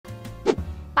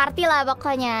party lah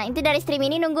pokoknya. Inti dari stream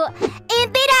ini nunggu.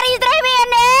 Inti dari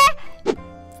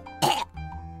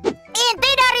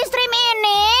stream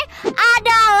ini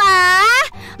adalah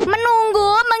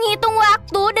menunggu, menghitung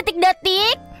waktu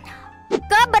detik-detik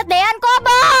ke birthday-an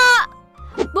Kobo.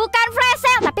 Bukan flash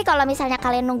sale. Tapi kalau misalnya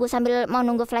kalian nunggu sambil mau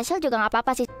nunggu flash sale juga nggak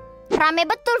apa-apa sih. Rame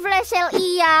betul flash sale,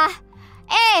 iya.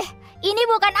 Ini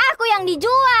bukan aku yang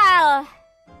dijual.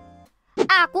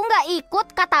 Aku nggak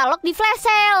ikut katalog di flash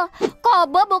sale.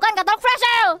 Kobo bukan katalog flash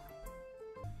sale.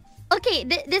 Okay,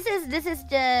 this is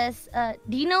just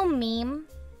do you know meme?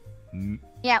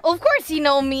 Yeah, of course you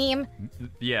know meme.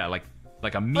 Yeah, like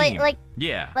a meme.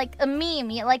 Yeah. Like a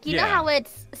meme. Like you know how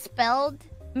it's spelled?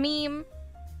 Meme.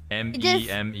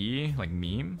 M-E-M-E, like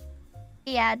meme?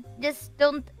 Yeah, just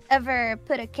don't ever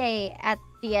put a K at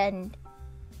the end.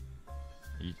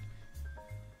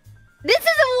 This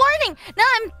is a warning! No,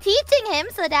 I'm teaching him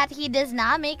so that he does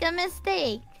not make a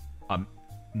mistake.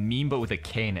 Meme but with a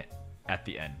K in it at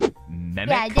the end.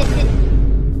 Memic? Yeah, I did.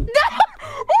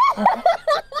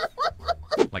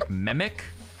 Like mimic?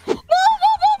 No,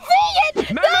 don't say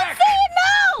it! Mimic! Don't say it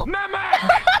now! Mimic!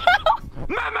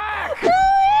 Mimic!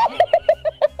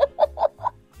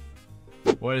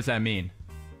 What does that mean?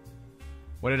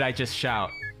 What did I just shout?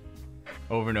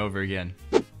 Over and over again.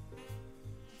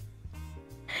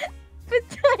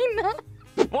 Vagina.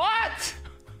 What?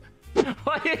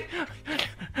 What?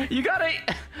 You gotta...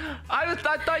 I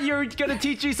thought you were gonna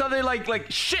teach me something like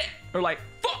shit or like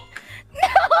fuck.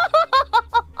 No!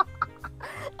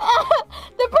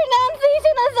 The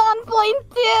pronunciation is on point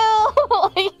too.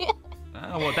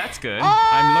 Well, that's good.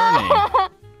 I'm learning.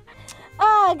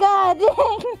 Oh god.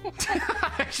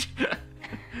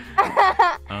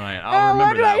 Alright, I'll remember that one.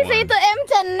 What do I say to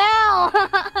M10 now?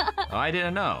 Oh, I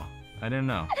didn't know.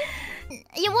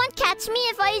 You won't catch me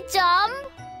if I jump?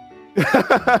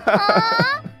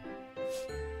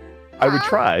 I would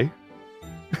try.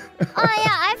 Oh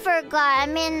yeah, I forgot. I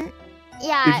mean,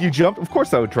 yeah. If you jump, of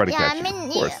course I would try to catch I mean,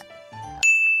 you. Of course.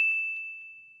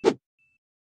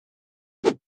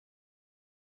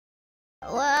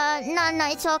 Well, no,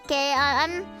 it's okay.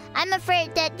 I'm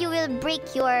afraid that you will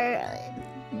break your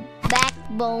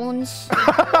backbones.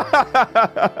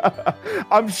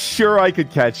 I'm sure I could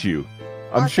catch you.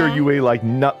 I'm sure you weigh like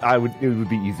nut. It would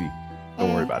be easy.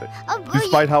 Don't worry about it.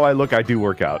 Despite how I look, I do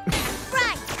work out.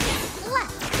 Right,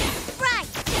 left, right.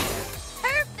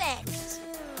 Perfect.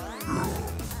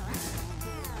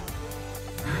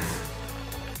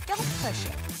 Don't push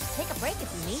it. Take a break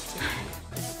if you need to.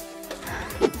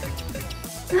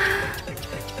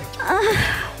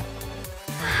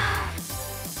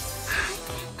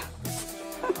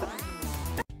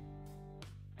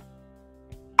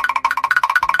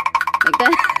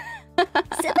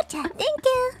 Super chat, thank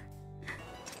you.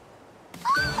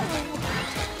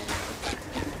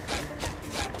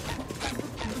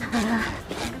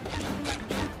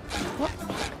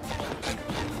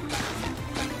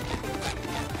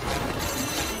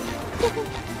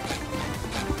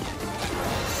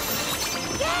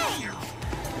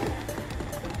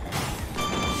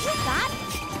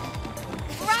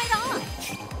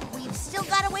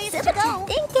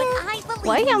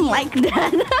 Why am I like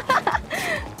that?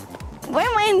 Why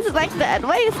am I like that?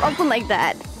 Why is open like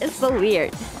that? It's so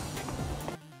weird.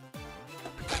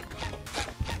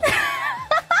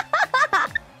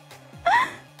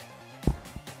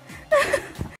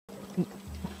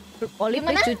 Olive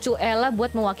cucu Ella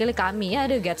buat mewakili kami ya.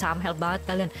 Aduh, get some help banget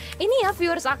kalian. Ini ya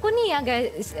viewers aku nih ya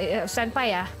guys,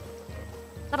 senpai ya.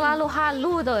 Terlalu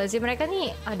halu tuh sih mereka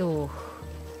nih. Aduh,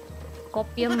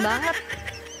 kopiem banget.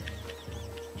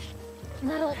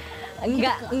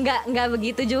 Enggak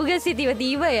begitu juga sih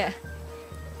tiba-tiba ya.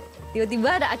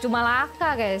 Tiba-tiba ada Acu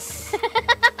Malaka guys.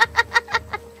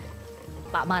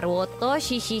 Pak Marwoto,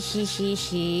 shi,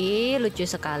 lucu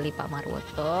sekali Pak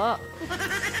Marwoto.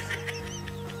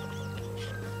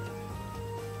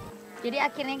 Jadi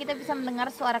akhirnya kita bisa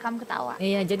mendengar suara kamu ketawa.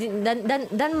 Iya, jadi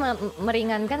dan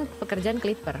meringankan pekerjaan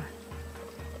Clipper.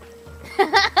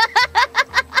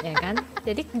 Ya kan?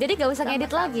 Jadi gak usah ngedit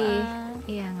lagi.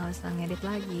 Iya, gak usah ngedit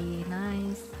lagi.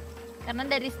 Nice. Karena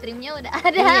dari streamnya udah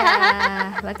ada.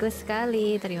 Iya, bagus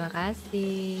sekali. Terima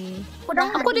kasih.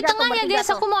 Aku di tengah ya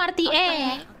guys, aku mau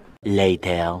RTA.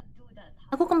 Later.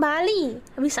 Aku kembali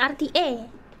habis RTA.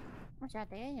 Masih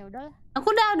RTA ya udahlah. Aku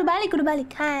udah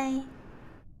balik. Hai.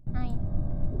 Hai.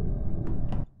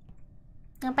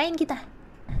 Ngapain kita?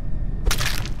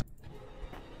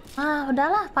 Ah,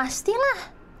 udahlah, pastilah.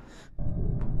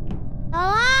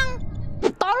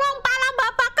 Tolong pala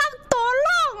bapak kamu,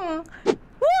 tolong.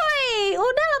 Woi,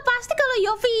 udahlah pasti kalau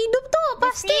Yofi hidup tuh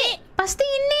pasti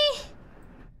ini.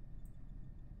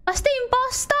 Pasti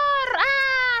impostor.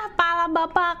 Pala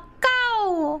bapak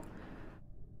kau.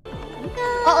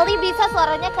 Oh, Oli bisa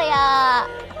suaranya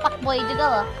kayak fuckboy juga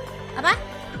loh. Apa?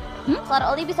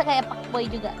 Suara Oli bisa kayak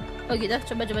fuckboy juga. Oh gitu,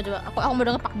 coba. Aku mau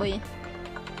denger fuckboynya.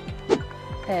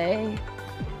 Hey.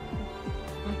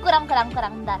 Kurang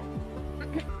bentar.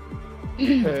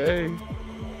 Hey.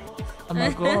 Sama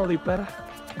gue Oliver.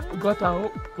 Gue tahu,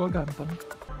 gue ganteng.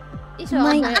 Ih, Oh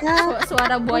my God.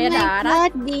 suara buaya Oh my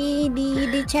darat. God,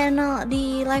 di channel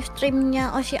di live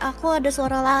streamnya Oshi aku ada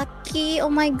suara laki. Oh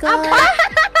my God.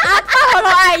 Apa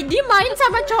Holo ID main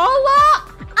sama cowok?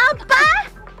 Apa?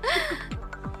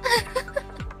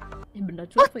 Bener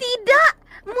Oh tidak,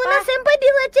 Moona Senpai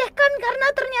dilecehkan karena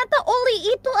ternyata Oli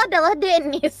itu adalah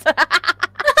Dennis.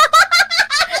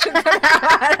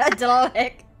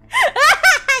 Jelek.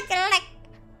 Jelek.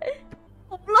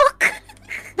 Goblok.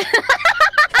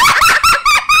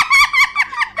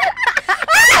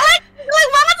 Jelek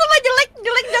banget sama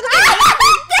jelek jatuh.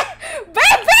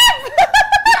 Beb.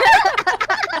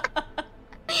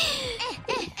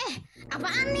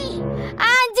 Apaan nih?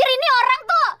 Anjir, ini orang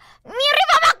tuh mirip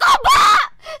sama Kobo.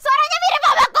 Suaranya mirip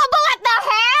sama Kobo. What the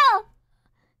hell?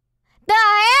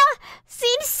 Si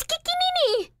Kiki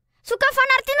nih suka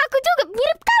fanartin aku juga.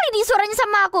 Mirip kali nih suaranya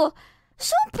sama aku.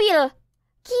 Supil.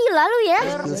 Gila lu ya.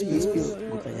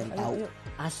 Gue pengen tahu.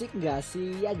 Asik gak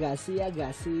sih? Ya gak sih?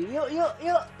 Yuk.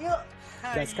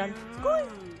 Gas kan?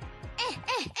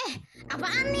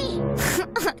 Apaan nih?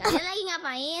 Kalian lagi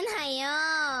ngapain? Hayo.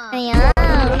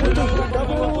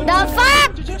 The fuck?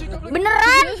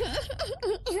 Beneran?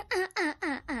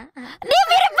 Dia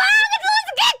mirip banget lu,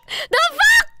 Skek. The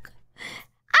fuck?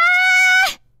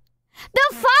 The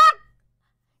fuck?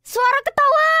 Suara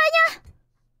ketawanya.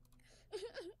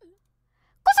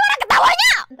 Kok suara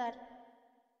ketawanya? Bentar.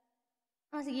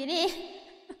 Masih gini.